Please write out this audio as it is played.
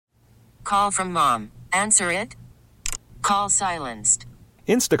Call from mom. Answer it. Call silenced.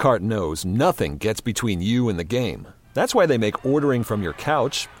 Instacart knows nothing gets between you and the game. That's why they make ordering from your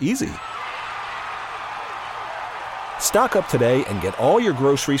couch easy. Stock up today and get all your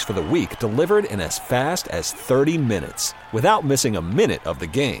groceries for the week delivered in as fast as 30 minutes without missing a minute of the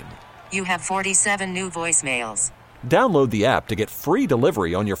game. You have 47 new voicemails. Download the app to get free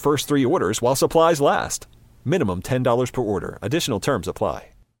delivery on your first 3 orders while supplies last. Minimum $10 per order. Additional terms apply.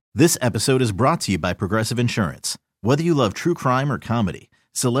 This episode is brought to you by Progressive Insurance. Whether you love true crime or comedy,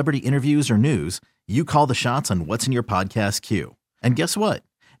 celebrity interviews or news, you call the shots on what's in your podcast queue. And guess what?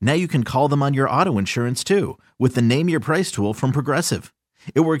 Now you can call them on your auto insurance too with the Name Your Price tool from Progressive.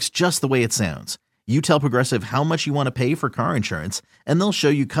 It works just the way it sounds. You tell Progressive how much you want to pay for car insurance, and they'll show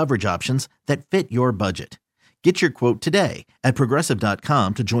you coverage options that fit your budget. Get your quote today at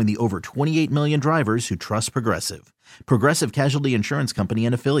Progressive.com to join the over 28 million drivers who trust Progressive. Progressive Casualty Insurance Company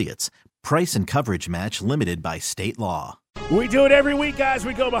and Affiliates. Price and coverage match limited by state law. We do it every week, guys.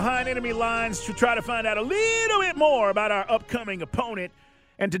 We go behind enemy lines to try to find out a little bit more about our upcoming opponent.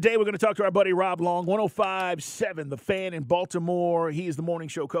 And today we're going to talk to our buddy Rob Long, 105.7 The Fan in Baltimore. He is the morning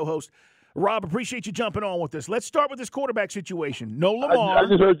show co-host. Rob, appreciate you jumping on with us. Let's start with this quarterback situation. No Lamar. I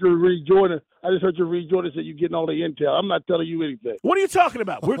just heard you read Jordan. Said you're getting all the intel. I'm not telling you anything. What are you talking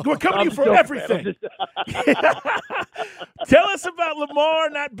about? We're coming to you for everything. Tell us about Lamar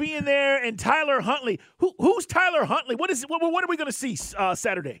not being there and Tyler Huntley. Who's Tyler Huntley? What are we going to see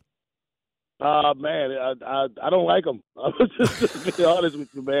Saturday? Man, I don't like him. I'm just to be honest with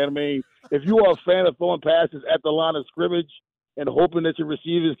you, man. I mean, if you are a fan of throwing passes at the line of scrimmage and hoping that your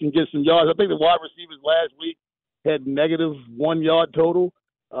receivers can get some yards, I think the wide receivers last week had negative 1 yard total.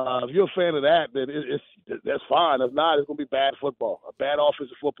 If you're a fan of that, then that's fine. If not, it's going to be bad football, a bad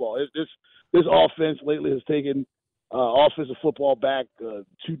offensive football. This offense lately has taken offensive football back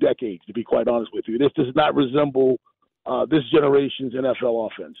 2 decades, to be quite honest with you. This does not resemble this generation's NFL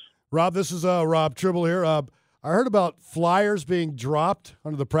offense. Rob, this is Rob Tribble here. I heard about flyers being dropped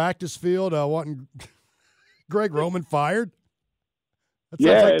onto the practice field, wanting Greg Roman fired. That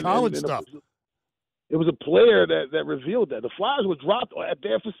sounds like college stuff. It was a player that revealed that. The flyers were dropped at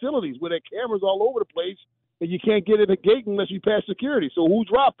their facilities where there are cameras all over the place, and you can't get in the gate unless you pass security. So who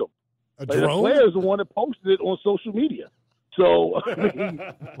dropped them? A drone? The player is the one that posted it on social media. So, I mean,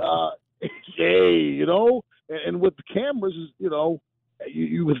 and with the cameras,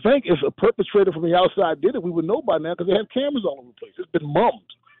 you would think if a perpetrator from the outside did it, we would know by now because they have cameras all over the place. It's been mummed.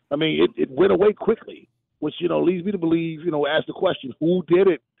 I mean, it went away quickly, which, leads me to believe, ask the question, who did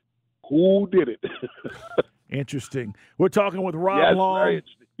it? Who did it? Interesting. We're talking with Rob Long.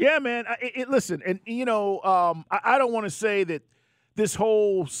 Yeah, man. Listen, and, I don't want to say that this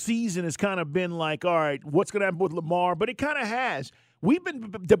whole season has kind of been like, all right, what's going to happen with Lamar? But it kind of has. We've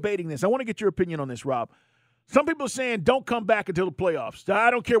been debating this. I want to get your opinion on this, Rob. Some people are saying don't come back until the playoffs.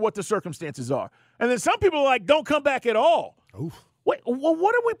 I don't care what the circumstances are. And then some people are like, don't come back at all. Oof. Wait, well,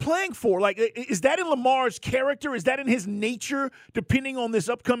 what are we playing for? Like, is that in Lamar's character? Is that in his nature, depending on this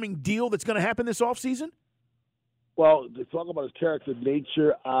upcoming deal that's going to happen this offseason? Well, to talk about his character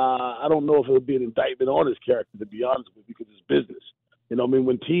nature, I don't know if it would be an indictment on his character, to be honest with you, because it's business.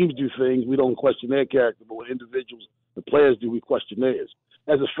 When teams do things, we don't question their character, but when individuals, the players do, we question theirs.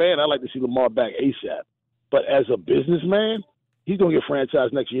 As a fan, I'd like to see Lamar back ASAP. But as a businessman, he's going to get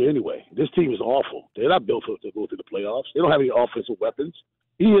franchised next year anyway. This team is awful. They're not built to go to the playoffs. They don't have any offensive weapons.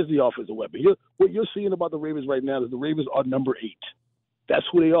 He is the offensive weapon. What you're seeing about the Ravens right now is the Ravens are number 8. That's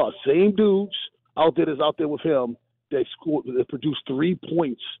who they are. Same dudes out there with him that produced 3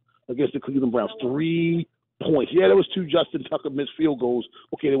 points against the Cleveland Browns. 3 points. Yeah, there was 2 Justin Tucker missed field goals.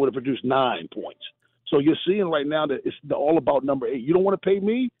 Okay, they would have produced 9 points. So you're seeing right now that it's all about number 8. You don't want to pay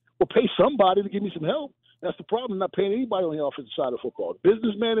me? Well, pay somebody to give me some help. That's the problem, not paying anybody on the offensive side of football. The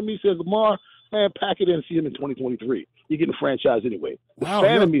businessman in me says, Lamar, man, pack it in and see him in 2023. You're getting a franchise anyway. The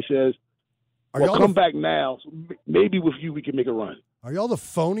fan in me says, well, come back now. So maybe with you we can make a run. Are y'all the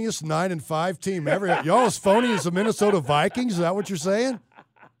phoniest 9-5 team ever? Y'all as phony as the Minnesota Vikings? Is that what you're saying?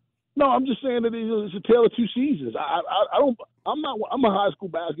 No, I'm just saying that it's a tale of 2 seasons. I'm a high school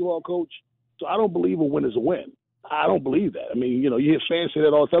basketball coach, so I don't believe a win is a win. I don't believe that. I mean, you hear fans say that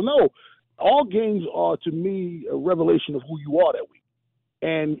all the time. No. All games are, to me, a revelation of who you are that week.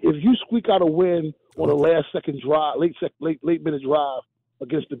 And if you squeak out a win on a last-second drive, late-minute drive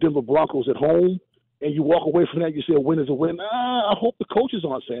against the Denver Broncos at home, and you walk away from that, you say a win is a win, I hope the coaches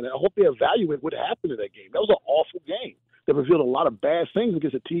aren't saying that. I hope they evaluate what happened in that game. That was an awful game that revealed a lot of bad things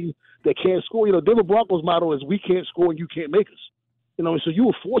against a team that can't score. Denver Broncos' motto is we can't score and you can't make us. So you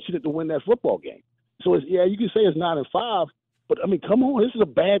were fortunate to win that football game. So, you can say it's 9-5, But, I mean, come on. This is a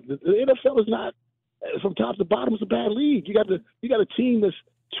bad – the NFL is not – from top to bottom, it's a bad league. You got a team that's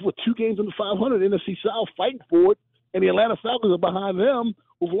with 2 games under 500, NFC South fighting for it, and the Atlanta Falcons are behind them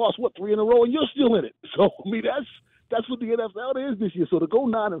who've lost, 3 in a row, and you're still in it. So, I mean, that's what the NFL is this year. So to go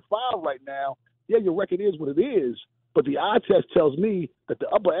 9-5 right now, yeah, your record is what it is, but the eye test tells me that the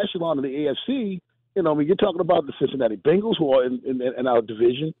upper echelon of the AFC, you know, I mean, you're talking about the Cincinnati Bengals who are in our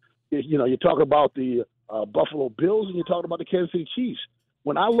division. You know, you're talking about the Buffalo Bills, and you're talking about the Kansas City Chiefs.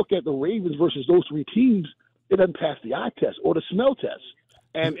 When I look at the Ravens versus those 3 teams, it doesn't pass the eye test or the smell test.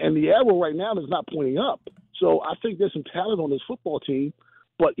 And the arrow right now is not pointing up. So I think there's some talent on this football team,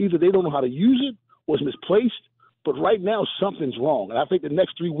 but either they don't know how to use it or it's misplaced. But right now, something's wrong. And I think the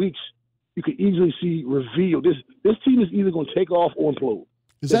next 3 weeks, you could easily see reveal. This team is either going to take off or implode.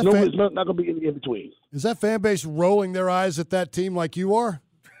 There's not going to be any in between. Is that fan base rolling their eyes at that team like you are?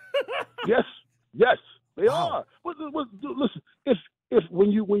 Yes, they are. But listen, if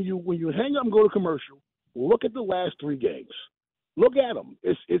when you hang up and go to commercial, look at the last 3 games. Look at them.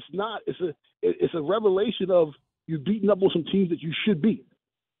 It's a revelation of you've beaten up on some teams that you should beat.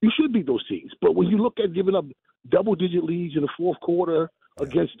 You should beat those teams. But when you look at giving up double-digit leads in the fourth quarter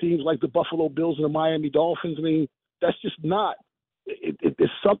against teams like the Buffalo Bills and the Miami Dolphins, I mean, that's just not –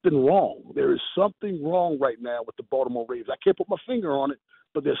 there's something wrong. There is something wrong right now with the Baltimore Ravens. I can't put my finger on it,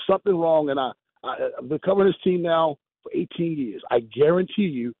 but there's something wrong, and I've been covering this team now for 18 years. I guarantee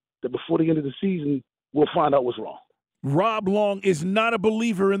you that before the end of the season, we'll find out what's wrong. Rob Long is not a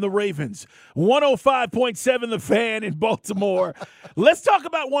believer in the Ravens. 105.7 The Fan in Baltimore. Let's talk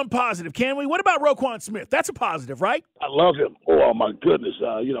about one positive, can we? What about Roquan Smith? That's a positive, right? I love him. Oh, my goodness.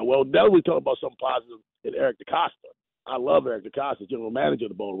 Now we talk about something positive in Eric DeCosta. I love Eric DeCosta, general manager of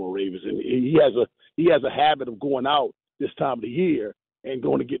the Baltimore Ravens, and he has a habit of going out this time of the year and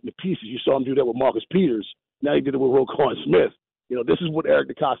going to get into pieces. You saw him do that with Marcus Peters. Now he did it with Roquan Smith. You know, this is what Eric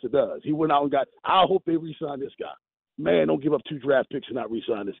DeCosta does. He went out and I hope they re-sign this guy. Man, don't give up 2 draft picks and not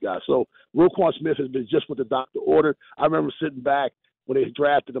re-sign this guy. So Roquan Smith has been just what the doctor ordered. I remember sitting back when they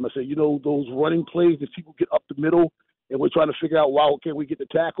drafted him. I said, those running plays that people get up the middle and we're trying to figure out why can't we get the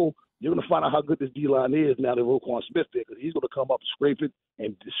tackle, you're going to find out how good this D-line is now that Roquan Smith there, because he's going to come up, scrape it,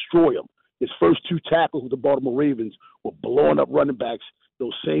 and destroy them. His first 2 tackles with the Baltimore Ravens were blowing up running backs,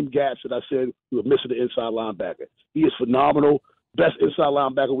 those same gaps that I said we were missing the inside linebacker. He is phenomenal. Best inside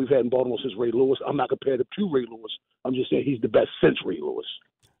linebacker we've had in Baltimore since Ray Lewis. I'm not comparing him to Ray Lewis. I'm just saying he's the best since Ray Lewis.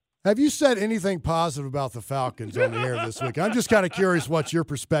 Have you said anything positive about the Falcons on the air this week? I'm just kind of curious what your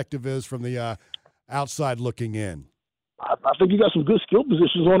perspective is from the outside looking in. I think you got some good skill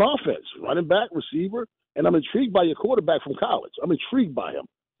positions on offense, running back, receiver, and I'm intrigued by your quarterback from college. I'm intrigued by him.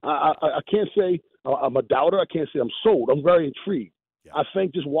 I can't say I'm a doubter. I can't say I'm sold. I'm very intrigued. Yeah. I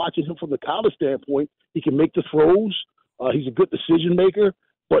think just watching him from the college standpoint, he can make the throws. He's a good decision maker,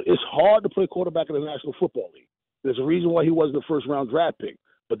 but it's hard to play quarterback in the National Football League. There's a reason why he wasn't a first-round draft pick,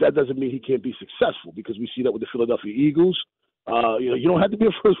 but that doesn't mean he can't be successful because we see that with the Philadelphia Eagles. You don't have to be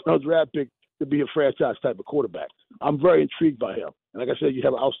a first-round draft pick to be a franchise type of quarterback. I'm very intrigued by him. And like I said, you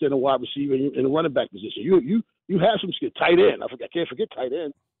have an outstanding wide receiver in the running back position. You have some skill, tight end. I can't forget tight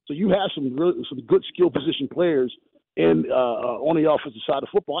end. So you have some good skill position players on the offensive side of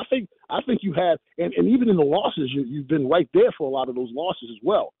football. I think you have, and even in the losses, you've been right there for a lot of those losses as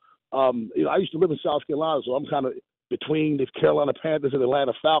well. I used to live in South Carolina, so I'm kind of between the Carolina Panthers and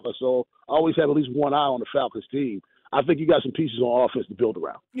Atlanta Falcons. So I always have at least one eye on the Falcons team. I think you got some pieces on offense to build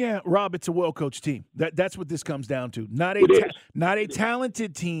around. Yeah, Rob, it's a well-coached team. That's what this comes down to. Not a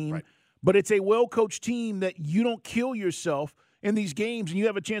talented team, right, but it's a well-coached team that you don't kill yourself in these games and you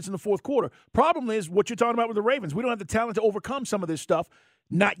have a chance in the fourth quarter. Problem is what you're talking about with the Ravens. We don't have the talent to overcome some of this stuff.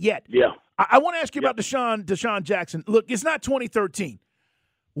 Not yet. Yeah. I want to ask you about Deshaun Jackson. Look, it's not 2013.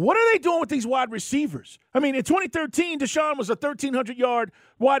 What are they doing with these wide receivers? I mean, in 2013, Deshaun was a 1,300-yard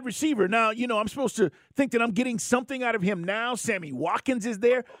wide receiver. Now, I'm supposed to think that I'm getting something out of him now. Sammy Watkins is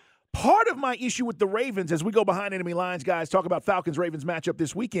there. Part of my issue with the Ravens, as we go behind enemy lines, guys, talk about Falcons-Ravens matchup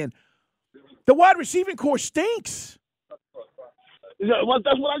this weekend, the wide receiving core stinks. That's what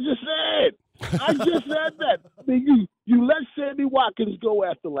I just said. I just said that. I mean, you let Sammy Watkins go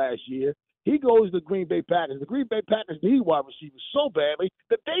after last year. He goes to the Green Bay Packers. The Green Bay Packers need wide receivers so badly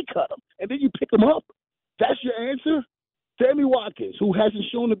that they cut him, and then you pick him up. That's your answer? Sammy Watkins, who hasn't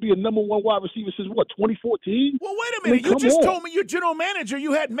shown to be a number one wide receiver since, 2014? Well, wait a minute. You just told me your general manager,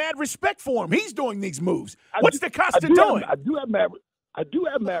 you had mad respect for him. He's doing these moves. What's DeCosta doing? I do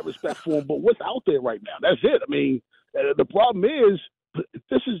have mad respect for him, but what's out there right now? That's it. I mean, the problem is,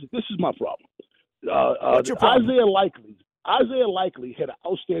 this is my problem. What's your problem? Isaiah Likely had an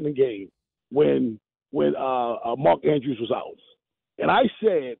outstanding game when when Mark Andrews was out. And I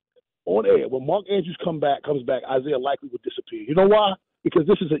said on air, when Mark Andrews comes back, Isaiah Likely would disappear. You know why? Because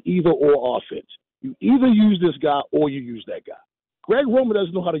this is an either-or offense. You either use this guy or you use that guy. Greg Roman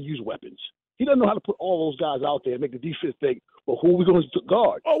doesn't know how to use weapons. He doesn't know how to put all those guys out there and make the defense think, well, who are we going to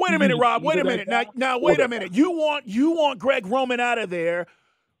guard? Oh, wait a minute, Rob. Wait a minute. Now, wait a minute. You want Greg Roman out of there.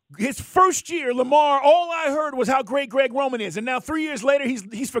 His first year, Lamar, all I heard was how great Greg Roman is. And now 3 years later,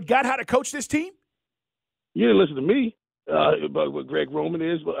 he's forgot how to coach this team? You didn't listen to me about what Greg Roman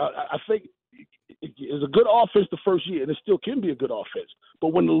is. But I think it's a good offense the first year, and it still can be a good offense.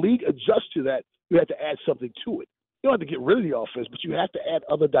 But when the league adjusts to that, you have to add something to it. You don't have to get rid of the offense, but you have to add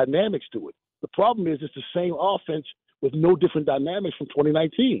other dynamics to it. The problem is it's the same offense with no different dynamics from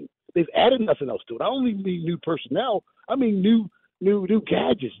 2019. They've added nothing else to it. I don't even mean new personnel. I mean new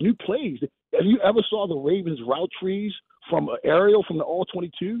gadgets, new plays. Have you ever saw the Ravens route trees from aerial from the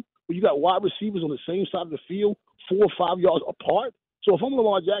All-22 where you got wide receivers on the same side of the field 4 or 5 yards apart? So if I'm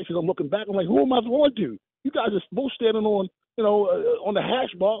Lamar Jackson, I'm looking back, I'm like, who am I throwing to? You guys are both standing on, on the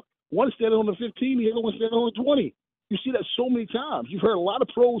hash mark. One standing on the 15, the other one standing on the 20. You see that so many times. You've heard a lot of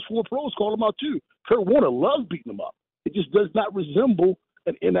former pros call them out too. Kurt Warner loves beating them up. It just does not resemble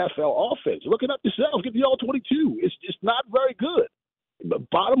an NFL offense. Look it up yourself. Get the All-22. It's just not very good. But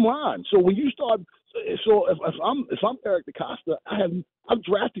bottom line. So when you start, if I'm Eric DeCosta, I've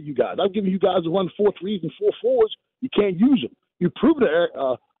drafted you guys. I've given you guys to run 4-3s and 4-4s. You can't use them. You've proven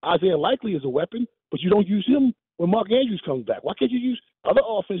that Isaiah Likely is a weapon, but you don't use him when Mark Andrews comes back. Why can't you use other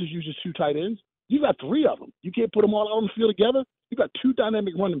offenses? Use just 2 tight ends. You got 3 of them. You can't put them all out on the field together. You got 2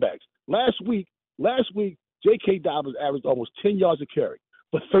 dynamic running backs. Last week, J.K. Dobbins averaged almost 10 yards a carry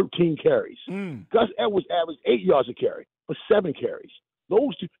for 13 carries. Gus Edwards averaged 8 yards a carry for 7 carries.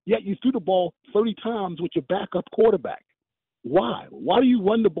 Those 2, yet you threw the ball 30 times with your backup quarterback. Why? Why do you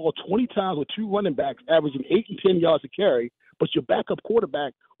run the ball 20 times with 2 running backs averaging 8 and 10 yards a carry, but your backup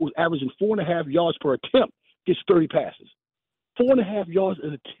quarterback was averaging 4.5 yards per attempt, gets 30 passes? 4.5 yards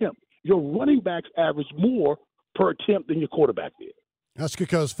an attempt. Your running backs average more per attempt than your quarterback did. That's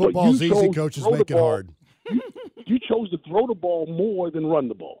because football's easy, coaches make it hard. You chose to throw the ball more than run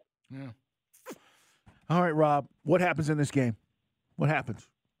the ball. Yeah. All right, Rob, what happens in this game? What happens?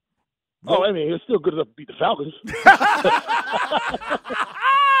 Oh, I mean, it's still good enough to beat the Falcons.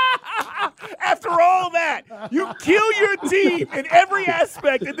 After all that, you kill your team in every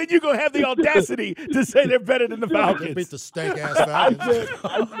aspect, and then you're going to have the audacity to say they're better than the Falcons. Beat the stank-ass Falcons.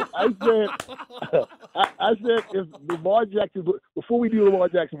 I said if Lamar Jackson, before we knew Lamar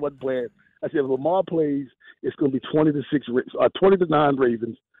Jackson wasn't playing, I said if Lamar plays, it's going to be 20-9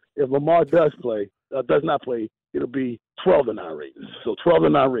 Ravens. If Lamar does not play, it'll be 12-9 Ravens. So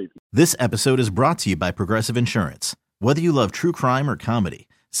 12-9 Ravens. This episode is brought to you by Progressive Insurance. Whether you love true crime or comedy,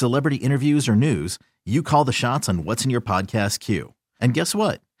 celebrity interviews or news, you call the shots on what's in your podcast queue. And guess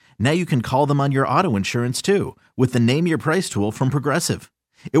what? Now you can call them on your auto insurance too with the Name Your Price tool from Progressive.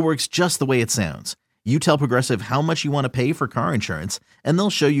 It works just the way it sounds. You tell Progressive how much you want to pay for car insurance, and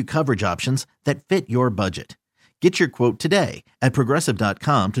they'll show you coverage options that fit your budget. Get your quote today at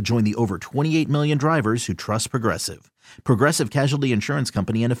Progressive.com to join the over 28 million drivers who trust Progressive. Progressive Casualty Insurance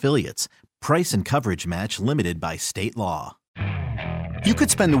Company and Affiliates. Price and coverage match limited by state law. You could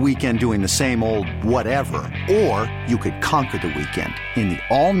spend the weekend doing the same old whatever, or you could conquer the weekend in the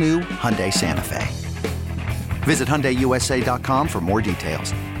all-new Hyundai Santa Fe. Visit HyundaiUSA.com for more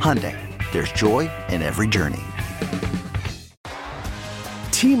details. Hyundai, there's joy in every journey.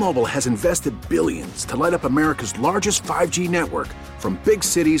 T-Mobile has invested billions to light up America's largest 5G network, from big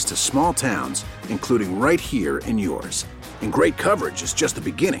cities to small towns, including right here in yours. And great coverage is just the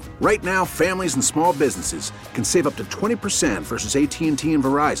beginning. Right now, families and small businesses can save up to 20% versus AT&T and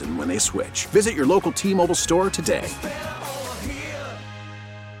Verizon when they switch. Visit your local T-Mobile store today.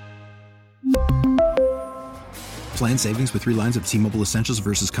 Plan savings with 3 lines of T-Mobile Essentials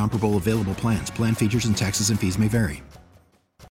versus comparable available plans. Plan features and taxes and fees may vary.